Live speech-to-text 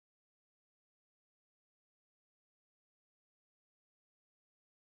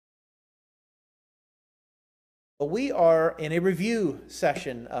We are in a review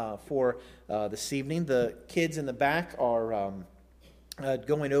session for this evening. The kids in the back are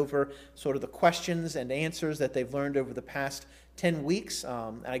going over sort of the questions and answers that they've learned over the past 10 weeks.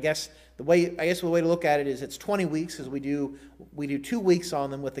 And I guess the way to look at it is it's 20 weeks because we do 2 weeks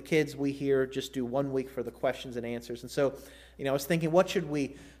on them with the kids. We here just do 1 week for the questions and answers. And so, I was thinking, what should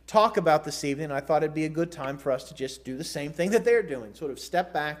we talk about this evening? I thought it'd be a good time for us to just do the same thing that they're doing, sort of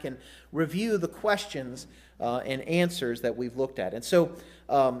step back and review the questions and answers that we've looked at. And so,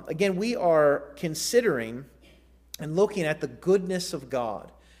 again, we are considering and looking at the goodness of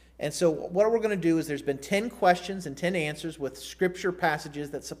God. And so what we're going to do is there's been 10 questions and 10 answers with scripture passages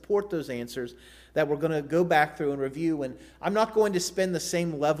that support those answers that we're going to go back through and review. And I'm not going to spend the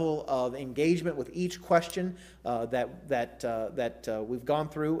same level of engagement with each question that we've gone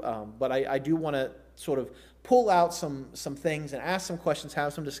through, but I do want to sort of pull out some things and ask some questions,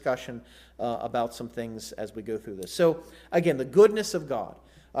 have some discussion about some things as we go through this. So again, the goodness of God.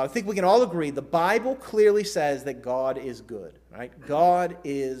 I think we can all agree the Bible clearly says that God is good, right? God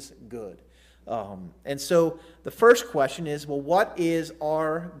is good. And so the first question is, well, what is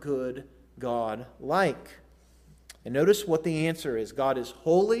our good God like? And notice what the answer is. God is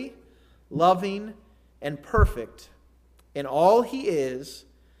holy, loving, and perfect in all He is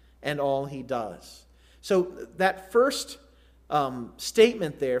and all He does. So that first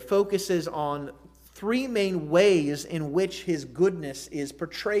statement there focuses on three main ways in which His goodness is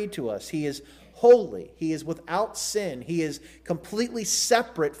portrayed to us. He is holy. He is without sin. He is completely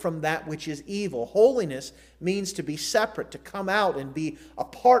separate from that which is evil. Holiness means to be separate, to come out and be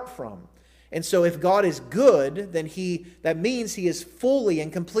apart from. And so if God is good, then that means He is fully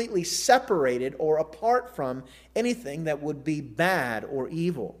and completely separated or apart from anything that would be bad or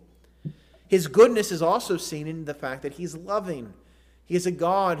evil. His goodness is also seen in the fact that He's loving. He is a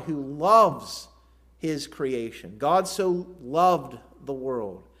God who loves His creation. God so loved the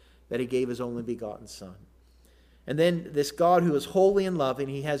world that He gave His only begotten Son. And then this God who is holy and loving,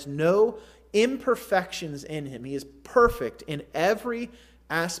 He has no imperfections in Him. He is perfect in every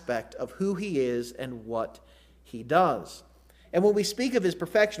aspect of who He is and what He does. And when we speak of His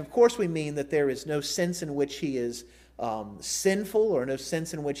perfection, of course we mean that there is no sense in which He is sinful or no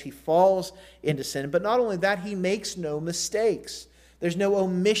sense in which He falls into sin. But not only that, He makes no mistakes. There's no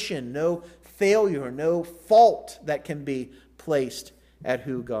omission, no failure, no fault that can be placed at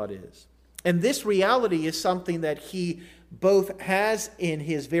who God is. And this reality is something that He both has in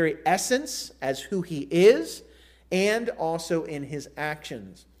His very essence as who He is and also in His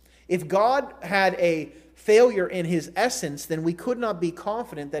actions. If God had a failure in His essence, then we could not be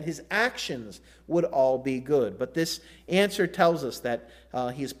confident that His actions would all be good. But this answer tells us that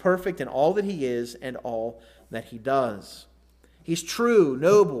He is perfect in all that He is and all that He does. He's true,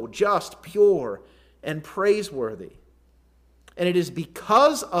 noble, just, pure, and praiseworthy. And it is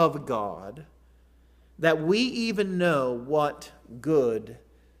because of God that we even know what good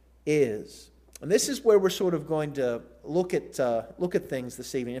is. And this is where we're sort of going to look at things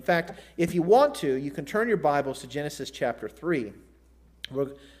this evening. In fact, if you want to, you can turn your Bibles to Genesis chapter 3.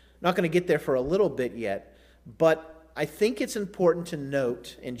 We're not going to get there for a little bit yet, but I think it's important to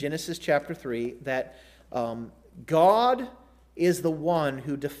note in Genesis chapter 3 that God is the one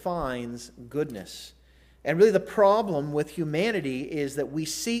who defines goodness. And really the problem with humanity is that we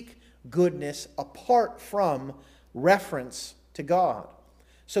seek goodness apart from reference to God.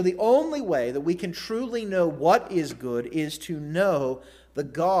 So the only way that we can truly know what is good is to know the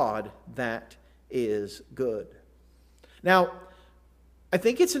God that is good. Now, I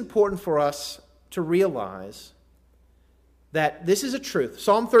think it's important for us to realize that this is a truth.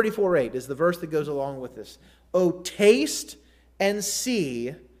 Psalm 34:8 is the verse that goes along with this. Oh, taste and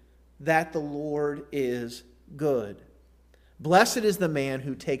see that the Lord is good. Blessed is the man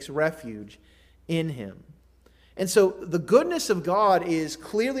who takes refuge in Him. And so the goodness of God is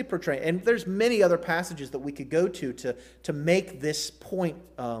clearly portrayed, and there's many other passages that we could go to make this point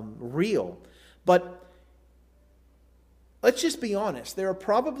real. But let's just be honest. There are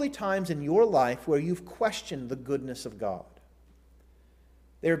probably times in your life where you've questioned the goodness of God.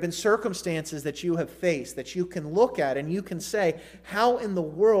 There have been circumstances that you have faced that you can look at and you can say, how in the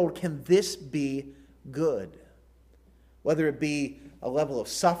world can this be good? Whether it be a level of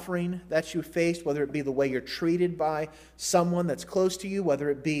suffering that you faced, whether it be the way you're treated by someone that's close to you, whether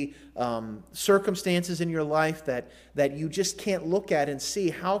it be circumstances in your life that you just can't look at and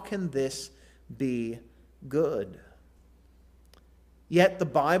see, how can this be good? Yet the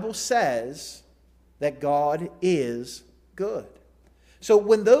Bible says that God is good. So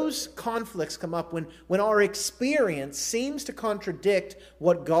when those conflicts come up, when our experience seems to contradict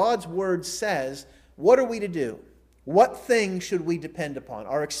what God's Word says, what are we to do? What thing should we depend upon?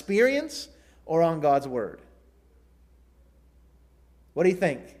 Our experience or on God's Word? What do you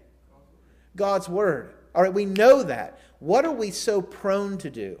think? God's Word. All right, we know that. What are we so prone to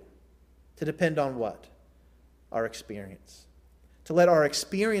do? To depend on what? Our experience. To let our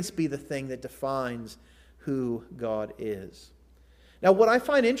experience be the thing that defines who God is. Now, what I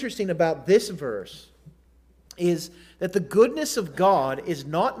find interesting about this verse is that the goodness of God is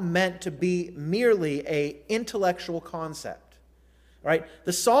not meant to be merely an intellectual concept. Right?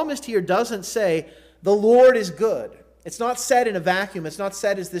 The psalmist here doesn't say, the Lord is good. It's not said in a vacuum. It's not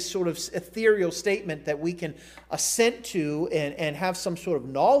said as this sort of ethereal statement that we can assent to and have some sort of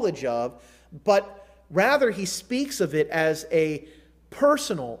knowledge of, but rather he speaks of it as a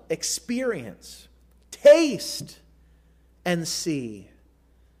personal experience. Taste and see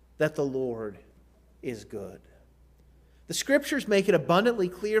that the Lord is good. The Scriptures make it abundantly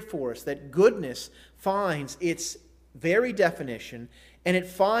clear for us that goodness finds its very definition, and it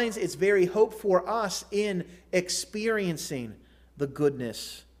finds its very hope for us in experiencing the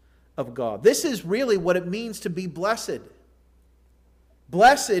goodness of God. This is really what it means to be blessed.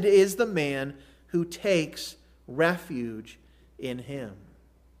 Blessed is the man who takes refuge in Him.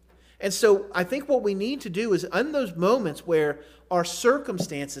 And so I think what we need to do is, in those moments where our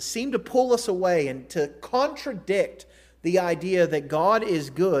circumstances seem to pull us away and to contradict the idea that God is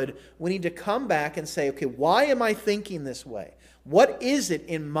good, we need to come back and say, okay, why am I thinking this way? What is it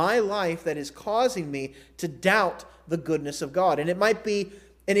in my life that is causing me to doubt the goodness of God? And it might be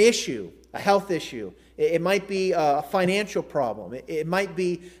an issue, a health issue. It might be a financial problem. It might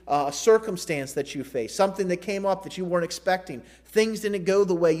be a circumstance that you face, something that came up that you weren't expecting. Things didn't go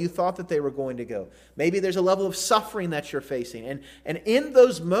the way you thought that they were going to go. Maybe there's a level of suffering that you're facing. And in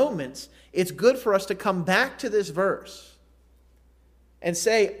those moments, it's good for us to come back to this verse and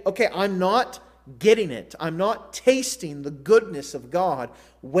say, okay, I'm not getting it. I'm not tasting the goodness of God.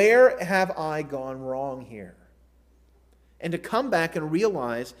 Where have I gone wrong here? And to come back and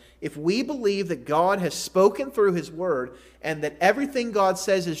realize, if we believe that God has spoken through His Word and that everything God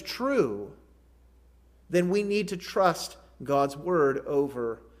says is true, then we need to trust God's Word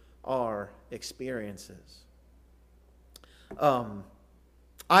over our experiences.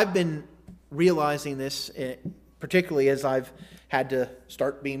 I've been realizing this, particularly as I've had to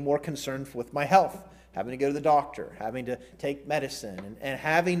start being more concerned with my health, having to go to the doctor, having to take medicine, and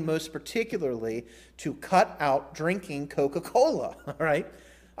having most particularly to cut out drinking Coca-Cola. All right,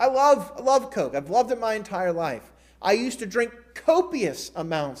 I love Coke. I've loved it my entire life. I used to drink copious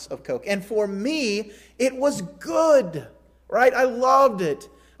amounts of Coke, and for me, it was good. Right, I loved it.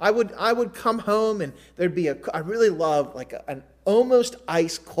 I would come home and there'd be I really loved like an almost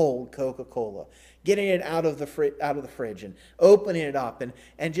ice cold Coca-Cola. Getting it out of the fridge and opening it up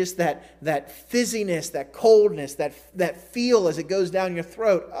and just that fizziness, that coldness, that feel as it goes down your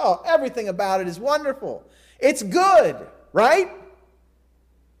throat. Oh, everything about it is wonderful. It's good, right?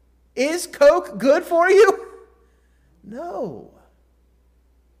 Is Coke good for you? No.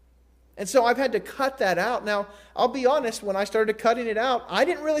 And so I've had to cut that out. Now, I'll be honest, when I started cutting it out, I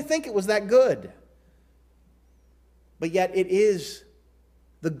didn't really think it was that good. But yet it is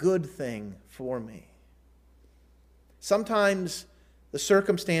the good thing for me. Sometimes the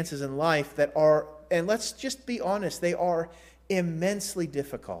circumstances in life that are, and let's just be honest, they are immensely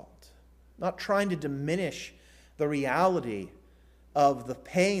difficult. Not trying to diminish the reality of the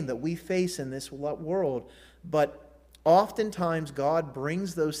pain that we face in this world, but oftentimes God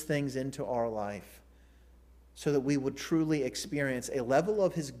brings those things into our life so that we would truly experience a level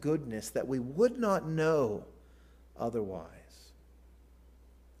of His goodness that we would not know otherwise.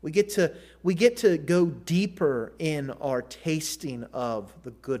 We get to go deeper in our tasting of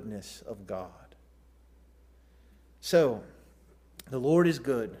the goodness of God. So, the Lord is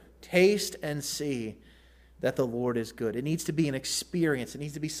good. Taste and see that the Lord is good. It needs to be an experience. It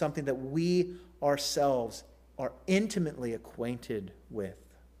needs to be something that we ourselves are intimately acquainted with.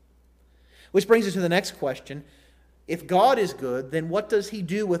 Which brings us to the next question. If God is good, then what does He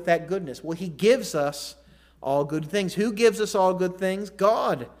do with that goodness? Well, He gives us all good things. Who gives us all good things?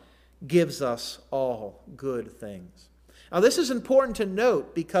 God gives us all good things. Now, this is important to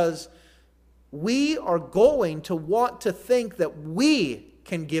note because we are going to want to think that we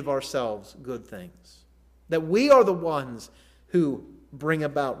can give ourselves good things, that we are the ones who bring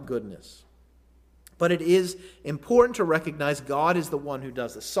about goodness. But it is important to recognize God is the one who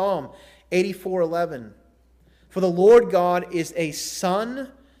does this. Psalm 84:11. For the Lord God is a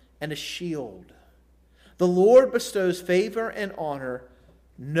sun and a shield. The Lord bestows favor and honor.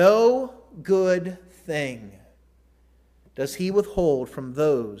 No good thing does He withhold from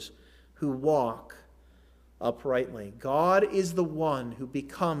those who walk uprightly. God is the one who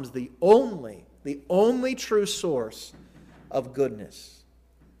becomes the only true source of goodness.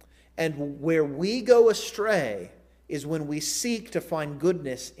 And where we go astray is when we seek to find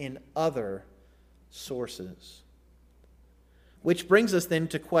goodness in other sources. Which brings us then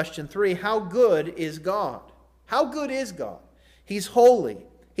to question 3. How good is God? How good is God? He's holy.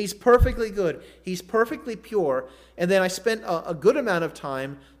 He's perfectly good. He's perfectly pure. And then I spent a good amount of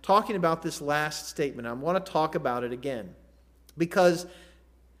time talking about this last statement. I want to talk about it again. Because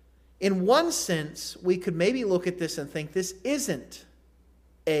in one sense, we could maybe look at this and think this isn't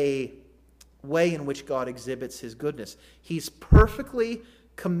a way in which God exhibits his goodness. He's perfectly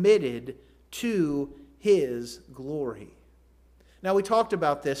committed to his glory. Now, we talked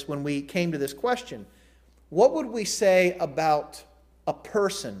about this when we came to this question. What would we say about a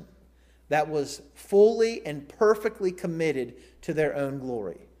person that was fully and perfectly committed to their own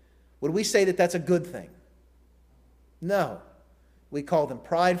glory? Would we say that that's a good thing? No. We call them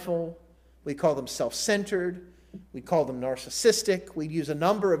prideful. We call them self-centered. We call them narcissistic. We'd use a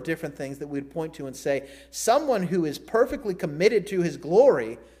number of different things that we'd point to and say, someone who is perfectly committed to his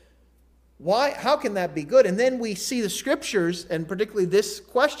glory, how can that be good? And then we see the scriptures, and particularly this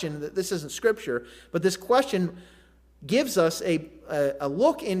question, that this isn't scripture, but this question gives us a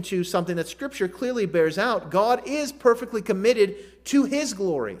look into something that scripture clearly bears out. God is perfectly committed to his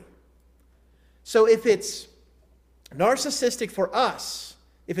glory. So if it's narcissistic for us,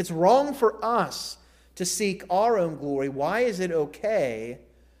 if it's wrong for us to seek our own glory, why is it okay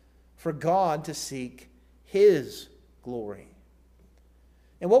for God to seek his glory?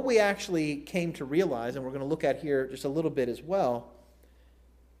 And what we actually came to realize, and we're going to look at here just a little bit as well,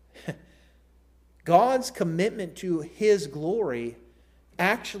 God's commitment to his glory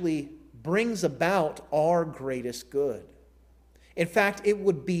actually brings about our greatest good. In fact, it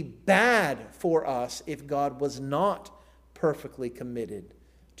would be bad for us if God was not perfectly committed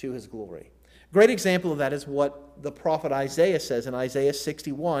to his glory. Great example of that is what the prophet Isaiah says in Isaiah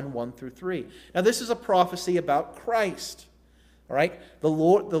 61, 1 through 3. Now, this is a prophecy about Christ. All right?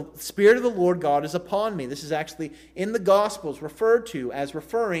 The Spirit of the Lord God is upon me. This is actually in the Gospels referred to as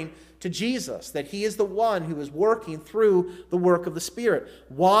referring to Jesus, that he is the one who is working through the work of the Spirit.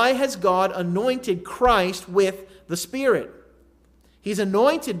 Why has God anointed Christ with the Spirit? He's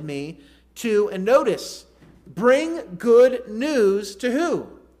anointed me to, and notice, bring good news to who?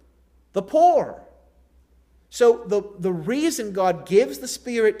 The poor. So the reason God gives the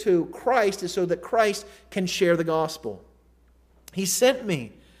Spirit to Christ is so that Christ can share the gospel. He sent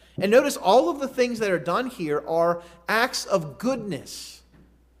me. And notice all of the things that are done here are acts of goodness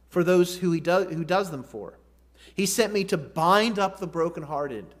for those who does them for. He sent me to bind up the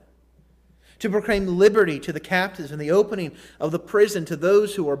brokenhearted, to proclaim liberty to the captives and the opening of the prison to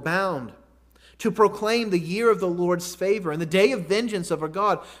those who are bound, to proclaim the year of the Lord's favor and the day of vengeance of our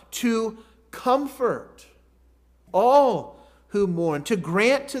God, to comfort all who mourn, to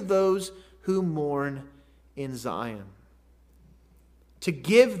grant to those who mourn in Zion, to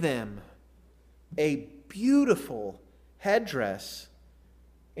give them a beautiful headdress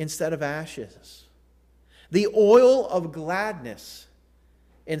instead of ashes, the oil of gladness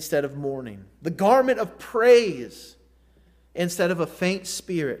instead of mourning, the garment of praise instead of a faint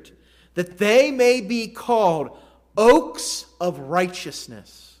spirit, that they may be called oaks of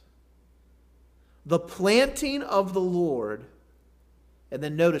righteousness, the planting of the Lord. And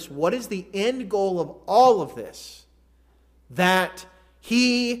then notice, what is the end goal of all of this? That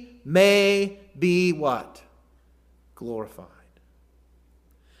he may be what? Glorified.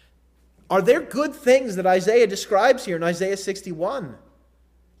 Are there good things that Isaiah describes here in Isaiah 61?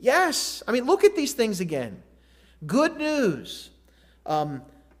 Yes. I mean, look at these things again. Good news.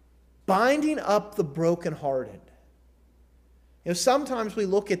 Binding up the brokenhearted. You know, sometimes we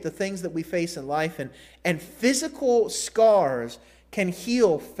look at the things that we face in life, and physical scars can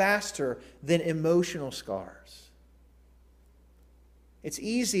heal faster than emotional scars. It's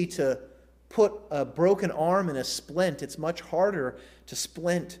easy to put a broken arm in a splint. It's much harder to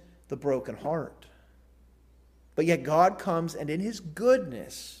splint the broken heart. But yet God comes and in his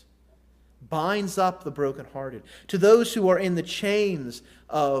goodness binds up the brokenhearted. To those who are in the chains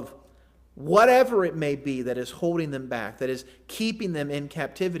of whatever it may be that is holding them back, that is keeping them in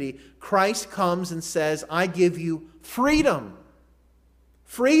captivity, Christ comes and says, I give you freedom.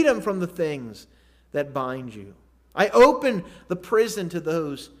 Freedom from the things that bind you. I open the prison to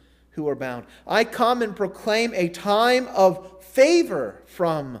those who are bound. I come and proclaim a time of favor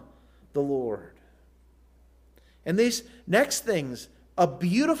from the Lord. And these next things, a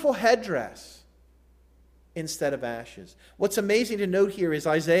beautiful headdress. instead of ashes. What's amazing to note here is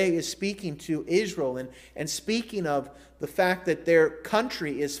Isaiah is speaking to Israel and speaking of the fact that their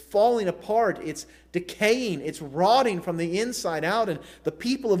country is falling apart, it's decaying, it's rotting from the inside out, and the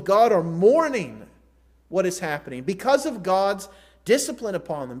people of God are mourning what is happening because of God's discipline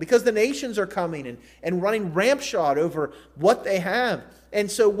upon them, because the nations are coming and running rampshod over what they have. And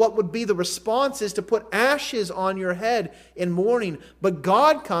so what would be the response is to put ashes on your head in mourning. But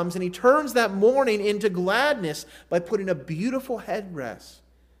God comes and He turns that mourning into gladness by putting a beautiful headdress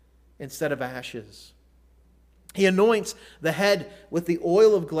instead of ashes. He anoints the head with the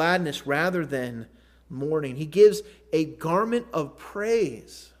oil of gladness rather than mourning. He gives a garment of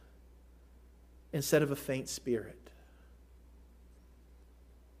praise instead of a faint spirit.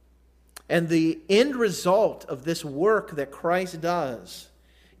 And the end result of this work that Christ does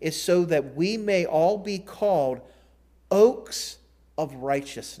is so that we may all be called oaks of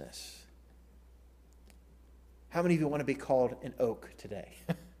righteousness. How many of you want to be called an oak today?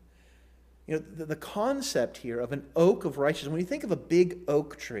 You know, the concept here of an oak of righteousness, when you think of a big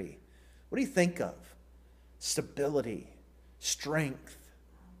oak tree, what do you think of? Stability, strength,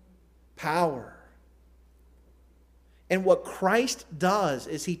 power. And what Christ does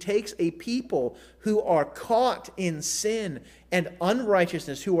is He takes a people who are caught in sin and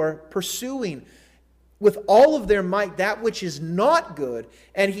unrighteousness, who are pursuing with all of their might that which is not good,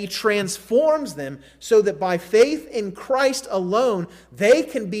 and He transforms them so that by faith in Christ alone, they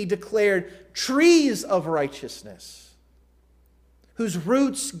can be declared trees of righteousness, whose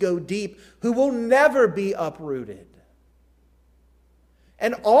roots go deep, who will never be uprooted.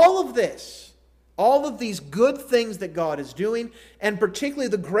 And all of this, all of these good things that God is doing, and particularly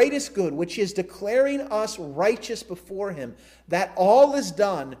the greatest good, which is declaring us righteous before Him, that all is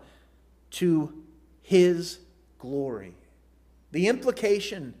done to His glory. The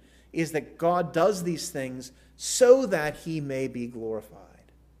implication is that God does these things so that He may be glorified.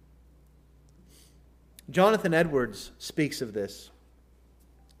 Jonathan Edwards speaks of this.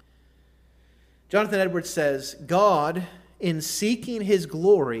 Jonathan Edwards says, God, in seeking His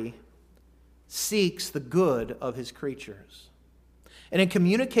glory, seeks the good of His creatures. And in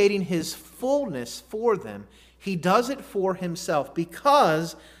communicating His fullness for them, He does it for Himself,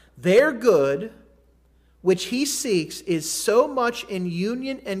 because their good, which He seeks, is so much in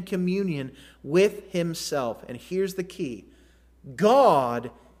union and communion with Himself. And here's the key: God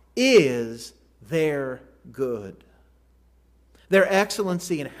is their good. Their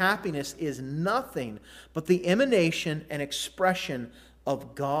excellency and happiness is nothing but the emanation and expression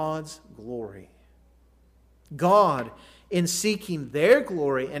of God's glory. God, in seeking their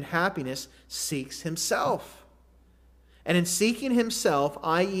glory and happiness, seeks Himself. And in seeking Himself,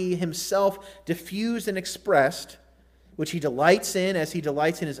 i.e., Himself diffused and expressed, which He delights in as He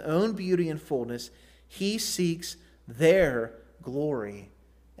delights in His own beauty and fullness, He seeks their glory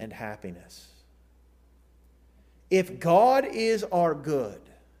and happiness. If God is our good,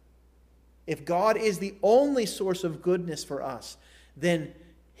 if God is the only source of goodness for us, then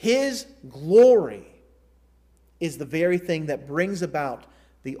His glory is the very thing that brings about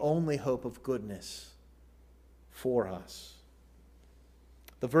the only hope of goodness for us.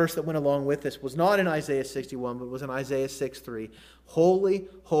 The verse that went along with this was not in Isaiah 61, but was in Isaiah 6:3. Holy,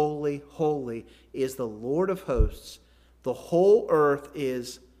 holy, holy is the Lord of hosts. The whole earth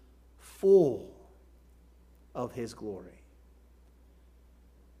is full of His glory.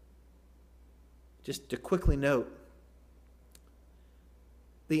 Just to quickly note,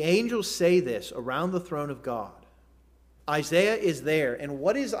 the angels say this around the throne of God. Isaiah is there, and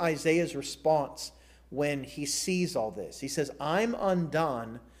what is Isaiah's response when he sees all this? He says, I'm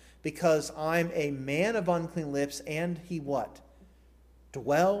undone because I'm a man of unclean lips, and he what?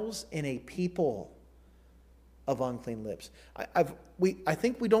 Dwells in a people of unclean lips. I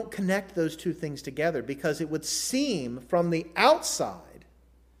think we don't connect those two things together, because it would seem from the outside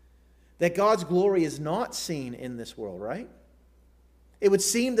that God's glory is not seen in this world, right? It would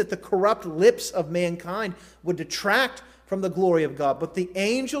seem that the corrupt lips of mankind would detract from the glory of God. But the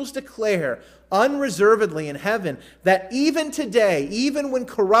angels declare unreservedly in heaven that even today, even when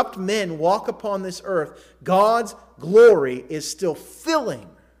corrupt men walk upon this earth, God's glory is still filling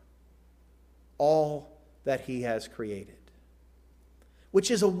all that He has created.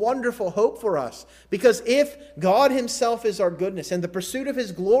 Which is a wonderful hope for us. Because if God Himself is our goodness, and the pursuit of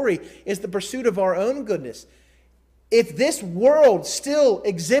His glory is the pursuit of our own goodness, if this world still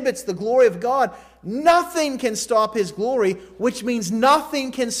exhibits the glory of God, nothing can stop His glory, which means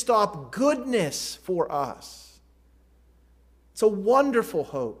nothing can stop goodness for us. It's a wonderful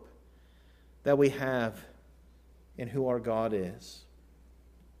hope that we have in who our God is.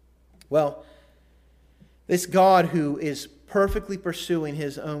 Well, This God who is perfectly pursuing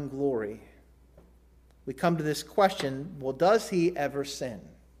his own glory, we come to this question, well, does he ever sin?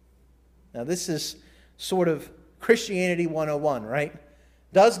 Now, this is sort of Christianity 101, right?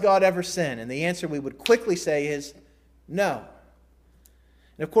 Does God ever sin? And the answer we would quickly say is no.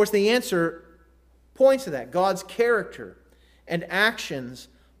 And of course, the answer points to that. God's character and actions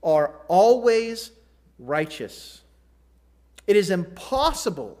are always righteous. It is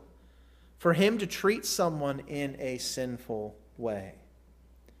impossible for him to treat someone in a sinful way.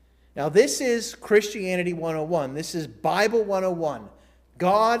 Now, this is Christianity 101. This is Bible 101.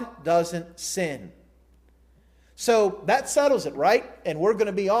 God doesn't sin. So that settles it, right? And we're going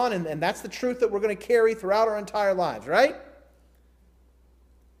to be on, and that's the truth that we're going to carry throughout our entire lives, right?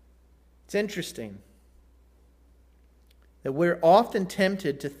 It's interesting that we're often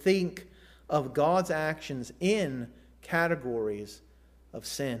tempted to think of God's actions in categories of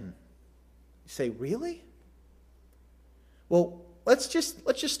sin. You say, really? Well, let's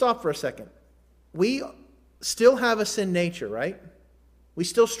just stop for a second. We still have a sin nature, right? We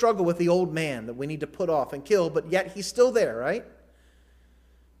still struggle with the old man that we need to put off and kill, but yet he's still there, right?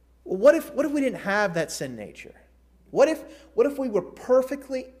 Well, what if we didn't have that sin nature? What if we were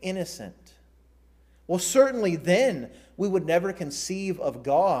perfectly innocent? Well, certainly then we would never conceive of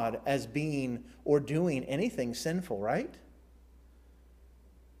God as being or doing anything sinful, right?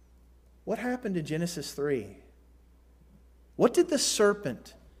 What happened in Genesis 3? What did the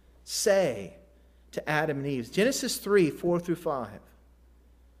serpent say to Adam and Eve? Genesis 3, 4 through 5.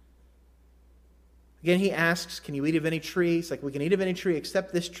 Again, he asks, can you eat of any tree? It's like, we can eat of any tree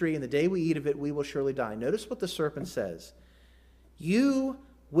except this tree, and the day we eat of it, we will surely die. Notice what the serpent says. You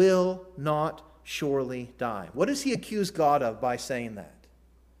will not surely die. What does he accuse God of by saying that?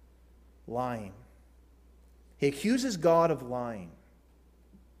 Lying. He accuses God of lying.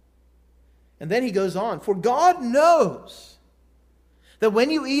 And then he goes on, for God knows that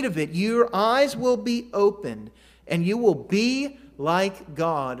when you eat of it, your eyes will be opened, and you will be like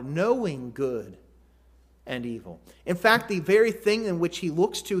God, knowing good and evil. In fact, the very thing in which he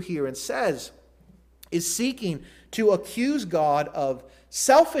looks to here and says is seeking to accuse God of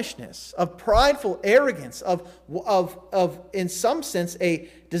selfishness, of prideful arrogance, of in some sense, a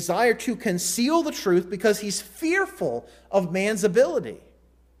desire to conceal the truth because he's fearful of man's ability.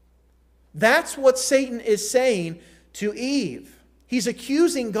 That's what Satan is saying to Eve. He's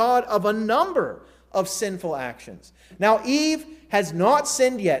accusing God of a number of sinful actions. Now, Eve has not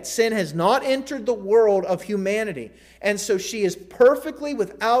sinned yet. Sin has not entered the world of humanity. And so she is perfectly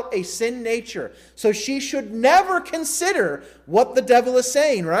without a sin nature. So she should never consider what the devil is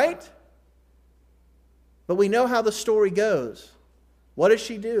saying, right? But we know how the story goes. What does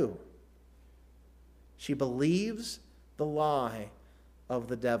she do? She believes the lie of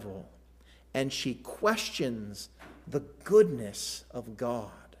the devil. And she questions the goodness of God.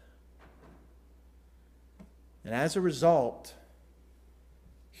 And as a result,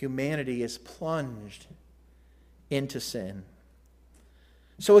 humanity is plunged into sin.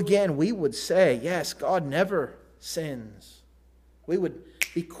 So again, we would say, yes, God never sins. We would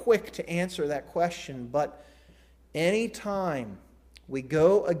be quick to answer that question, but any time we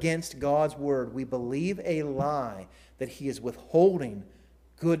go against God's word, we believe a lie that he is withholding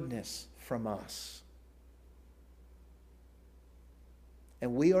goodness from us.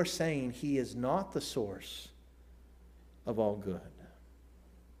 And we are saying he is not the source of all good.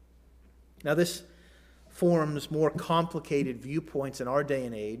 Now, this forms more complicated viewpoints in our day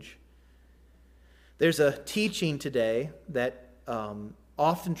and age. There's a teaching today that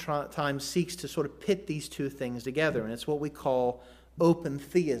oftentimes seeks to sort of pit these two things together, and it's what we call open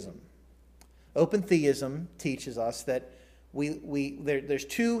theism. Open theism teaches us that there's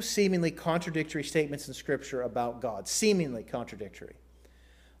two seemingly contradictory statements in Scripture about God, seemingly contradictory.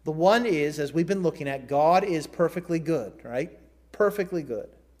 The one is, as we've been looking at, God is perfectly good, right? Perfectly good.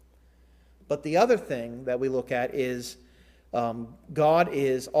 But the other thing that we look at is God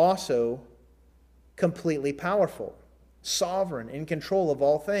is also completely powerful, sovereign, in control of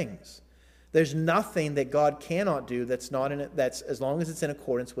all things. There's nothing that God cannot do that's as long as it's in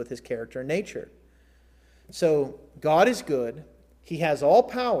accordance with his character and nature. So God is good. He has all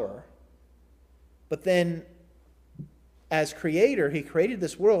power. But then as creator, he created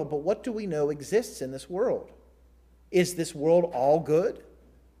this world, but what do we know exists in this world? Is this world all good?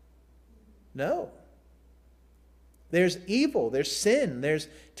 No. There's evil, there's sin, there's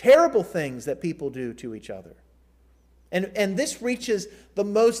terrible things that people do to each other. And this reaches the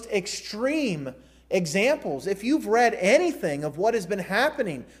most extreme examples. If you've read anything of what has been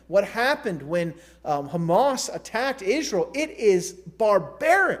happening, what happened when Hamas attacked Israel, it is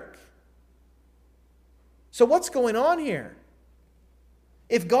barbaric. So what's going on here?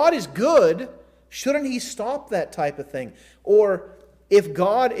 If God is good, shouldn't he stop that type of thing? Or if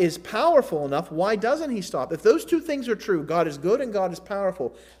God is powerful enough, why doesn't he stop? If those two things are true, God is good and God is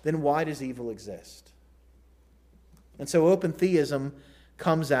powerful, then why does evil exist? And so open theism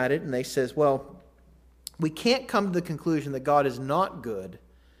comes at it and they says, well, we can't come to the conclusion that God is not good,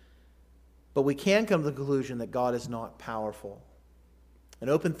 but we can come to the conclusion that God is not powerful. And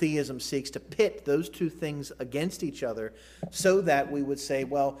open theism seeks to pit those two things against each other so that we would say,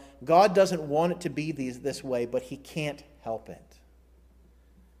 well, God doesn't want it to be this way, but he can't help it.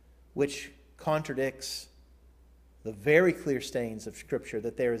 Which contradicts the very clear statements of Scripture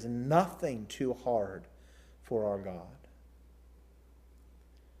that there is nothing too hard for our God.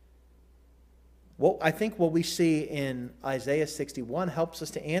 Well, I think what we see in Isaiah 61 helps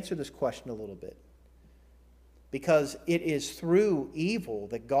us to answer this question a little bit. Because it is through evil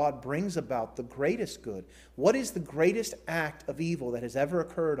that God brings about the greatest good. What is the greatest act of evil that has ever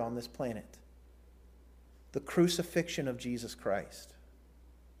occurred on this planet? The crucifixion of Jesus Christ.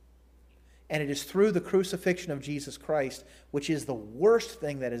 And it is through the crucifixion of Jesus Christ, which is the worst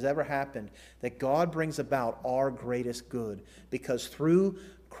thing that has ever happened, that God brings about our greatest good. Because through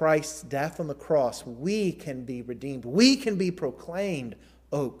Christ's death on the cross, we can be redeemed. We can be proclaimed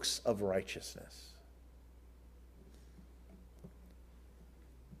oaks of righteousness.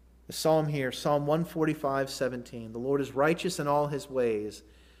 The psalm here, Psalm 145:17. The Lord is righteous in all his ways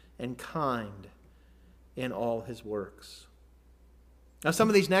and kind in all his works. Now, some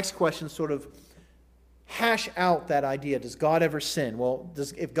of these next questions sort of hash out that idea. Does God ever sin? Well,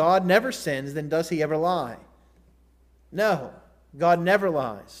 if God never sins, then does he ever lie? No, God never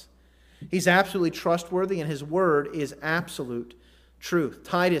lies. He's absolutely trustworthy, and his word is absolute truth.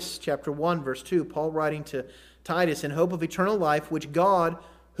 Titus chapter 1, verse 2, Paul writing to Titus, in hope of eternal life, which God,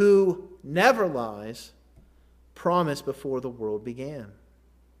 who never lies, promised before the world began.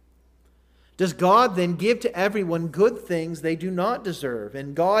 Does God then give to everyone good things they do not deserve?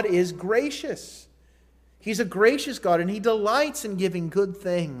 And God is gracious. He's a gracious God, and he delights in giving good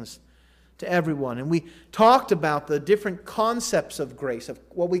things to everyone. And we talked about the different concepts of grace, of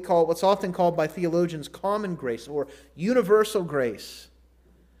what's often called by theologians common grace or universal grace.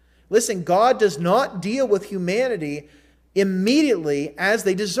 Listen, God does not deal with humanity immediately as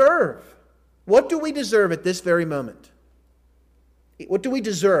they deserve. What do we deserve at this very moment? What do we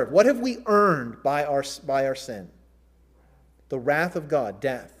deserve? What have we earned by our sin? The wrath of God,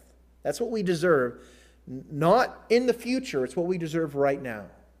 death. That's what we deserve. Not in the future, it's what we deserve right now.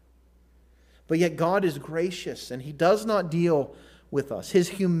 But yet God is gracious and he does not deal with us.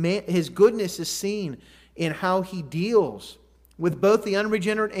 His goodness is seen in how he deals with both the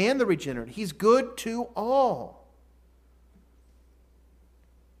unregenerate and the regenerate. He's good to all.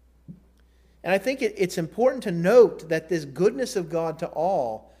 And I think it's important to note that this goodness of God to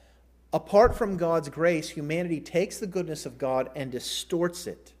all, apart from God's grace, humanity takes the goodness of God and distorts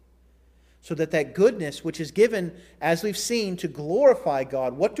it. So that goodness, which is given, as we've seen, to glorify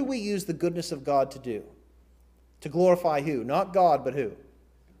God, what do we use the goodness of God to do? To glorify who? Not God, but who?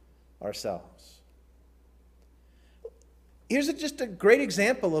 Ourselves. Here's just a great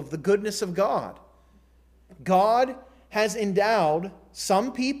example of the goodness of God. God has endowed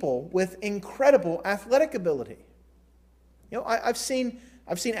some people with incredible athletic ability. You know, I've seen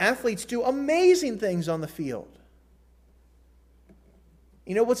athletes do amazing things on the field.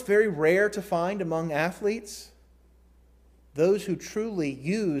 You know what's very rare to find among athletes? Those who truly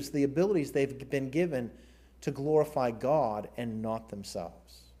use the abilities they've been given to glorify God and not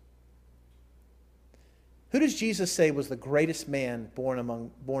themselves. Who does Jesus say was the greatest man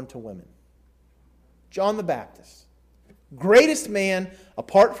born to women? John the Baptist. Greatest man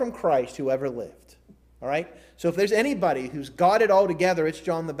apart from Christ who ever lived. All right? So if there's anybody who's got it all together, it's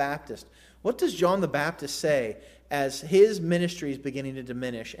John the Baptist. What does John the Baptist say as his ministry is beginning to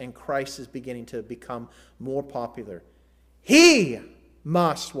diminish and Christ is beginning to become more popular? He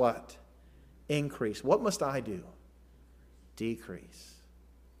must what? Increase. What must I do? Decrease.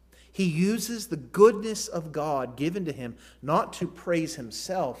 He uses the goodness of God given to him not to praise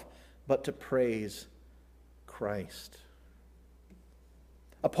himself, but to praise Christ.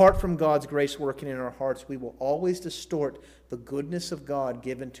 Apart from God's grace working in our hearts, we will always distort the goodness of God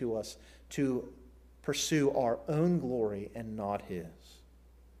given to us to pursue our own glory and not his.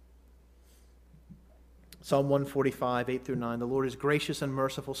 Psalm 145, 8 through 9. The Lord is gracious and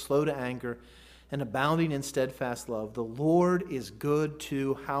merciful, slow to anger, and abounding in steadfast love. The Lord is good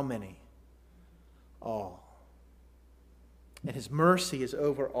to how many? All. And his mercy is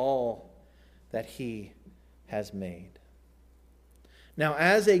over all that he has made. Now,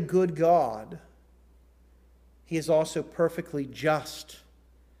 as a good God, He is also perfectly just.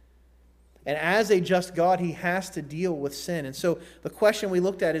 And as a just God, He has to deal with sin. And so the question we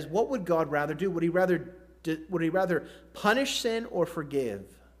looked at is, what would God rather do? Would He rather punish sin or forgive?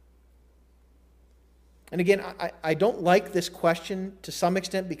 And again, I don't like this question to some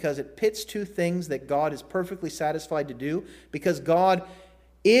extent because it pits two things that God is perfectly satisfied to do, because God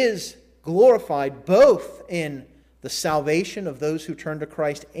is glorified both in the salvation of those who turn to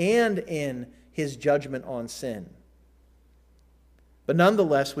Christ and in His judgment on sin. But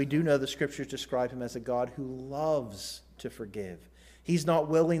nonetheless, we do know the Scriptures describe Him as a God who loves to forgive. He's not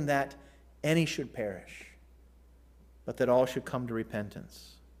willing that any should perish, but that all should come to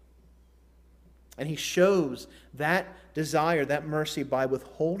repentance. And He shows that desire, that mercy, by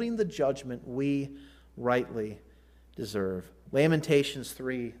withholding the judgment we rightly deserve. Lamentations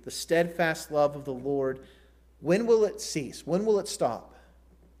 3, the steadfast love of the Lord, when will it cease? When will it stop?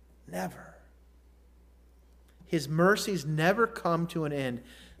 Never. His mercies never come to an end.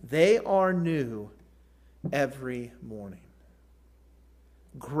 They are new every morning.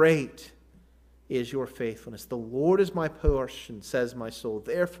 Great is your faithfulness. The Lord is my portion, says my soul.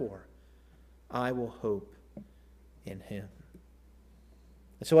 Therefore, I will hope in Him.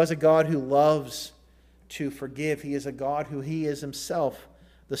 And so as a God who loves to forgive, He is a God who He is Himself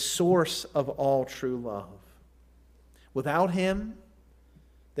the source of all true love. Without Him,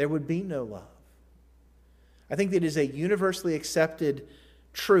 there would be no love. I think it is a universally accepted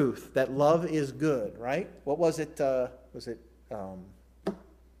truth that love is good, right? What was it? The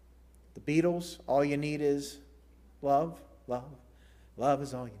Beatles? All you need is love, love. Love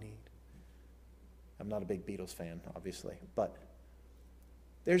is all you need. I'm not a big Beatles fan, obviously, but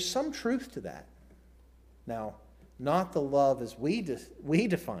there's some truth to that. Now, not the love as we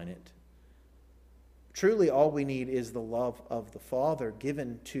define it. Truly, all we need is the love of the Father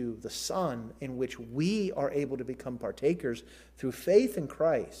given to the Son, in which we are able to become partakers through faith in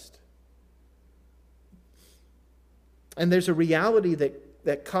Christ. And there's a reality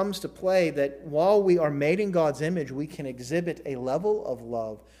that comes to play that while we are made in God's image, we can exhibit a level of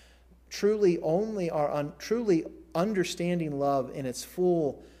love. Truly understanding love in its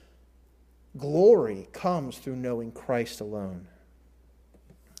full glory comes through knowing Christ alone.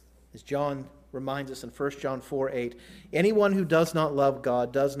 As John reminds us in 1 John 4:8, anyone who does not love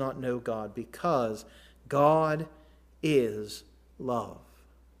God does not know God, because God is love.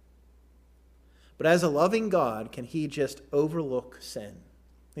 But as a loving God, can He just overlook sin?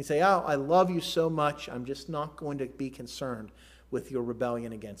 He say, oh, I love you so much, I'm just not going to be concerned with your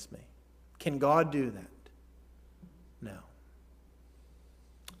rebellion against me. Can God do that? No.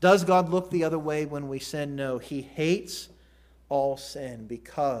 Does God look the other way when we sin? No. He hates all sin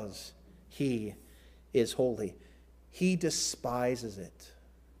because He is holy. He despises it.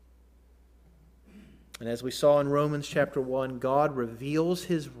 And as we saw in Romans chapter 1, God reveals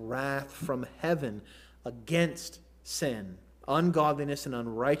His wrath from heaven against sin, ungodliness, and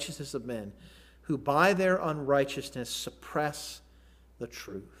unrighteousness of men, who by their unrighteousness suppress the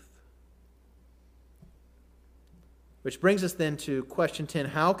truth. Which brings us then to question 10.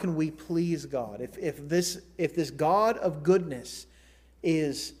 How can we please God? If this God of goodness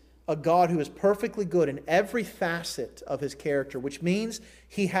is a God who is perfectly good in every facet of His character, which means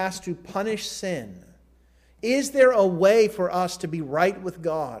He has to punish sin, is there a way for us to be right with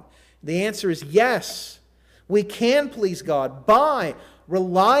God? The answer is yes. We can please God by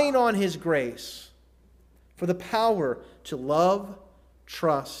relying on His grace for the power to love,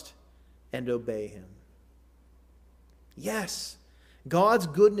 trust, and obey Him. Yes, God's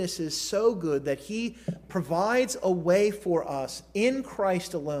goodness is so good that He provides a way for us in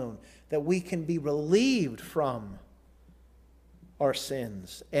Christ alone that we can be relieved from our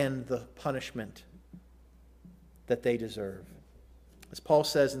sins and the punishment that they deserve. As Paul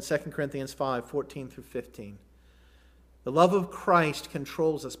says in 2 Corinthians 5:14 through 15, the love of Christ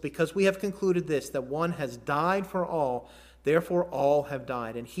controls us, because we have concluded this, that one has died for all, therefore all have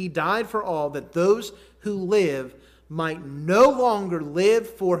died. And He died for all, that those who live might no longer live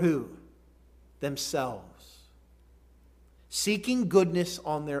for who? Themselves, seeking goodness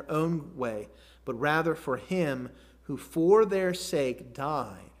on their own way, but rather for Him who for their sake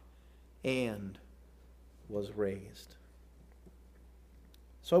died and was raised.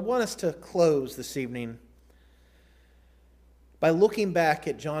 So I want us to close this evening by looking back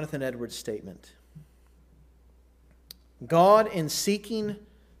at Jonathan Edwards' statement. God, in seeking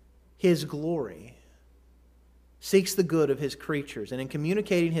His glory, seeks the good of His creatures, and in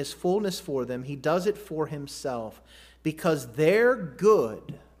communicating His fullness for them, He does it for Himself, because their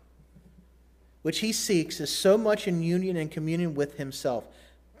good, which He seeks, is so much in union and communion with Himself.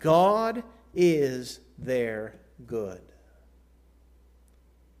 God is their good.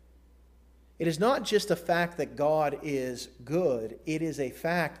 It is not just a fact that God is good, it is a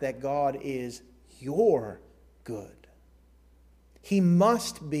fact that God is your good. He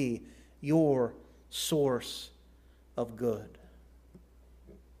must be your source of good.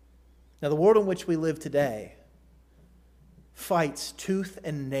 Now, the world in which we live today fights tooth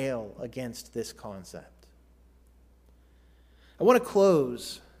and nail against this concept. I want to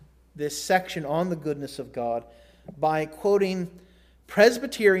close this section on the goodness of God by quoting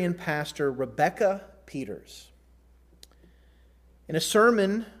Presbyterian pastor Rebecca Peters in a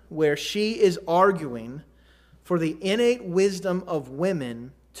sermon where she is arguing for the innate wisdom of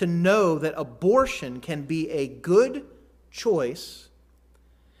women to know that abortion can be a good choice.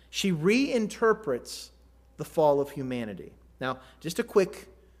 She reinterprets the fall of humanity. Now, just a quick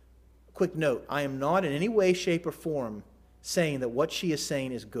note. I am not in any way, shape, or form saying that what she is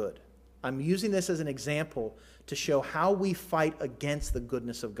saying is good. I'm using this as an example to show how we fight against the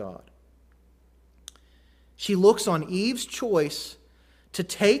goodness of God. She looks on Eve's choice to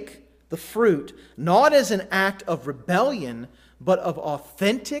take the fruit not as an act of rebellion, but of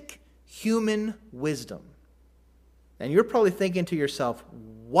authentic human wisdom. And you're probably thinking to yourself,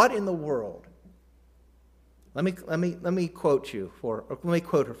 what in the world? Let me quote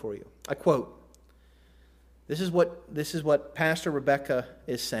her for you. I quote, This is what Pastor Rebecca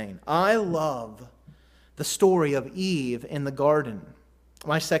is saying. I love the story of Eve in the garden.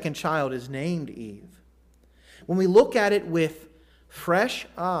 My second child is named Eve. When we look at it with fresh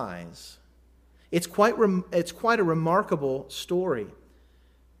eyes, it's quite a remarkable story.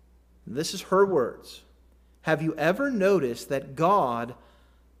 This is her words. Have you ever noticed that God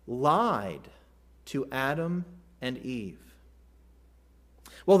lied to Adam and Eve?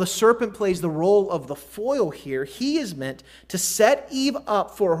 While the serpent plays the role of the foil here, he is meant to set Eve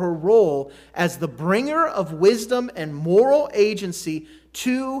up for her role as the bringer of wisdom and moral agency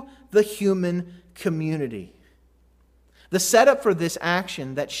to the human community. The setup for this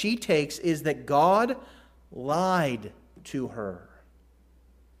action that she takes is that God lied to her.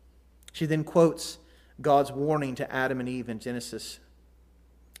 She then quotes God's warning to Adam and Eve in Genesis.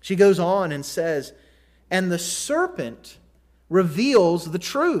 She goes on and says, and the serpent reveals the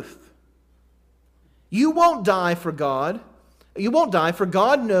truth. You won't die for God. You won't die, for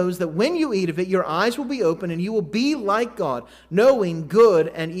God knows that when you eat of it, your eyes will be open and you will be like God, knowing good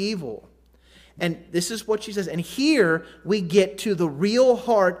and evil. And this is what she says. And here we get to the real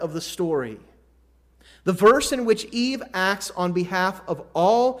heart of the story. The verse in which Eve acts on behalf of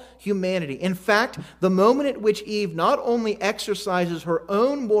all humanity. In fact, the moment at which Eve not only exercises her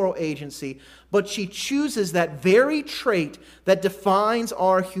own moral agency, but she chooses that very trait that defines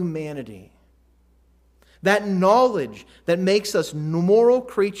our humanity. That knowledge that makes us moral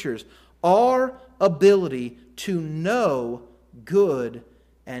creatures, our ability to know good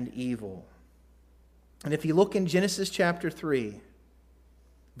and evil. And if you look in Genesis chapter 3,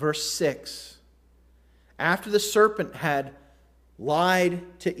 verse 6, after the serpent had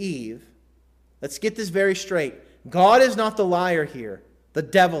lied to Eve, let's get this very straight. God is not the liar here. The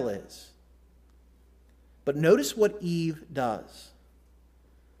devil is. But notice what Eve does.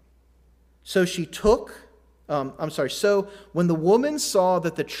 So when the woman saw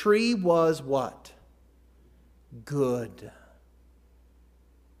that the tree was what? Good.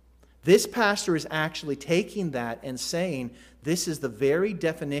 This pastor is actually taking that and saying this is the very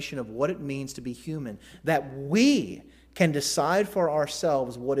definition of what it means to be human. That we can decide for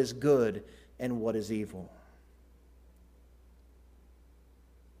ourselves what is good and what is evil.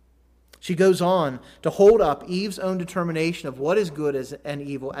 She goes on to hold up Eve's own determination of what is good and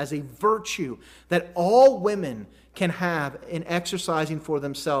evil as a virtue that all women can have in exercising for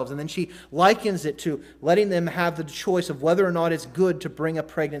themselves. And then she likens it to letting them have the choice of whether or not it's good to bring a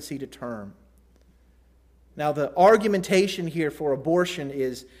pregnancy to term. Now, the argumentation here for abortion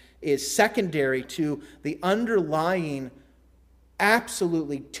is secondary to the underlying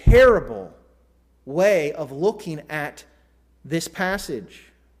absolutely terrible way of looking at this passage.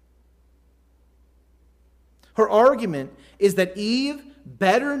 Her argument is that Eve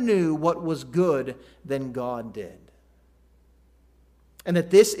better knew what was good than God did. And that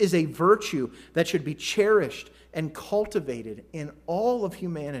this is a virtue that should be cherished and cultivated in all of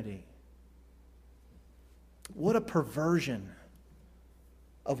humanity. What a perversion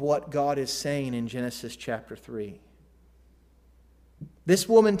of what God is saying in Genesis chapter 3. This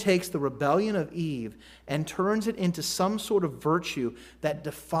woman takes the rebellion of Eve and turns it into some sort of virtue that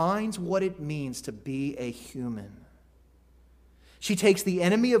defines what it means to be a human. She takes the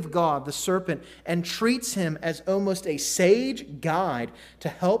enemy of God, the serpent, and treats him as almost a sage guide to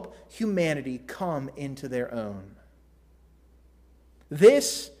help humanity come into their own.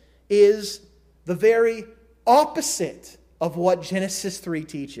 This is the very opposite of what Genesis 3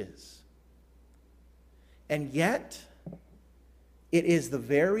 teaches. And yet, it is the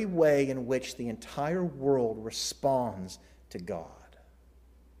very way in which the entire world responds to God.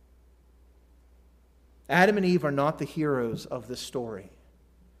 Adam and Eve are not the heroes of this story.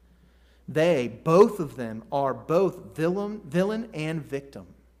 They, both of them, are both villain and victim.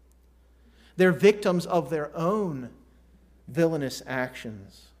 They're victims of their own villainous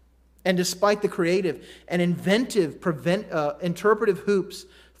actions. And despite the creative and inventive interpretive hoops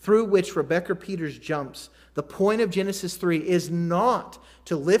through which Rebecca Peters jumps, the point of Genesis 3 is not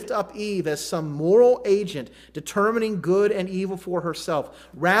to lift up Eve as some moral agent determining good and evil for herself.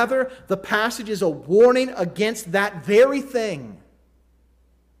 Rather, the passage is a warning against that very thing.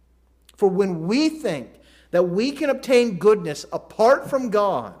 For when we think that we can obtain goodness apart from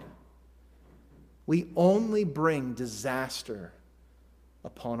God, we only bring disaster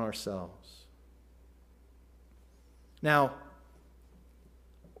upon ourselves. Now,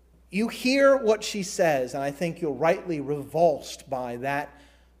 you hear what she says, and I think you're rightly revulsed by that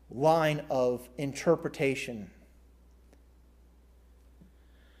line of interpretation.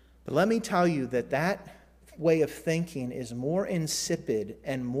 But let me tell you that that way of thinking is more insipid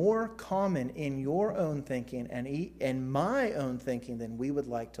and more common in your own thinking and in my own thinking than we would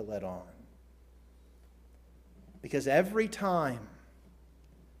like to let on. Because every time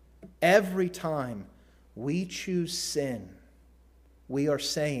we choose sin, we are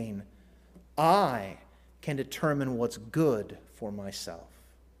saying, I can determine what's good for myself.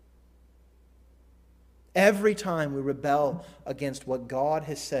 Every time we rebel against what God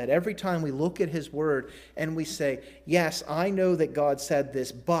has said, every time we look at His Word and we say, yes, I know that God said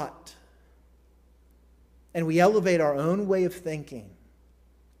this, but, and we elevate our own way of thinking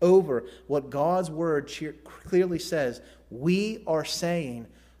over what God's Word clearly says, we are saying,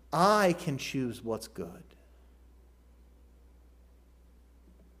 I can choose what's good.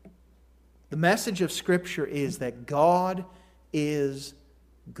 The message of Scripture is that God is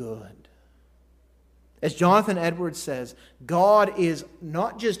good. As Jonathan Edwards says, God is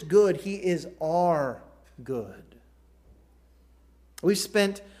not just good, He is our good. We've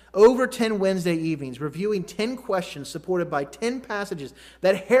spent over 10 Wednesday evenings reviewing 10 questions supported by 10 passages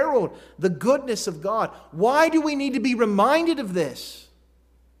that herald the goodness of God. Why do we need to be reminded of this?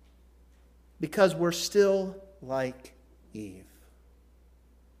 Because we're still like Eve.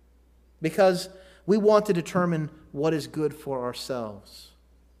 Because we want to determine what is good for ourselves.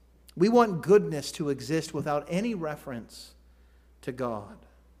 We want goodness to exist without any reference to God.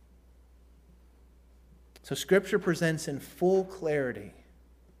 So Scripture presents in full clarity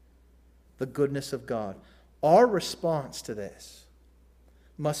the goodness of God. Our response to this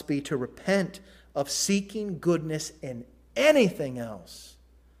must be to repent of seeking goodness in anything else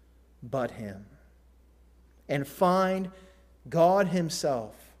but Him, and find God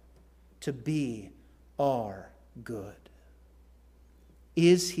Himself to be our good.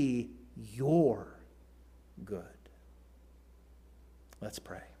 Is He your good? Let's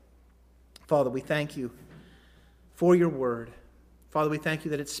pray. Father, we thank You for Your Word. Father, we thank You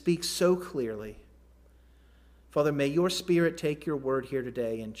that it speaks so clearly. Father, may Your Spirit take Your Word here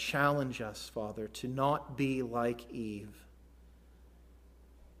today and challenge us, Father, to not be like Eve,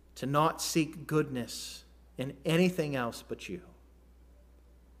 to not seek goodness in anything else but You.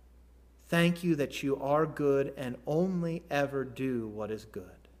 Thank You that You are good and only ever do what is good.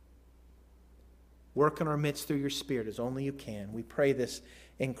 Work in our midst through Your Spirit as only You can. We pray this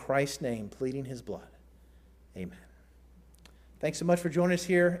in Christ's name, pleading His blood. Amen. Thanks so much for joining us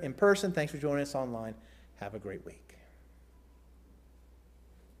here in person. Thanks for joining us online. Have a great week.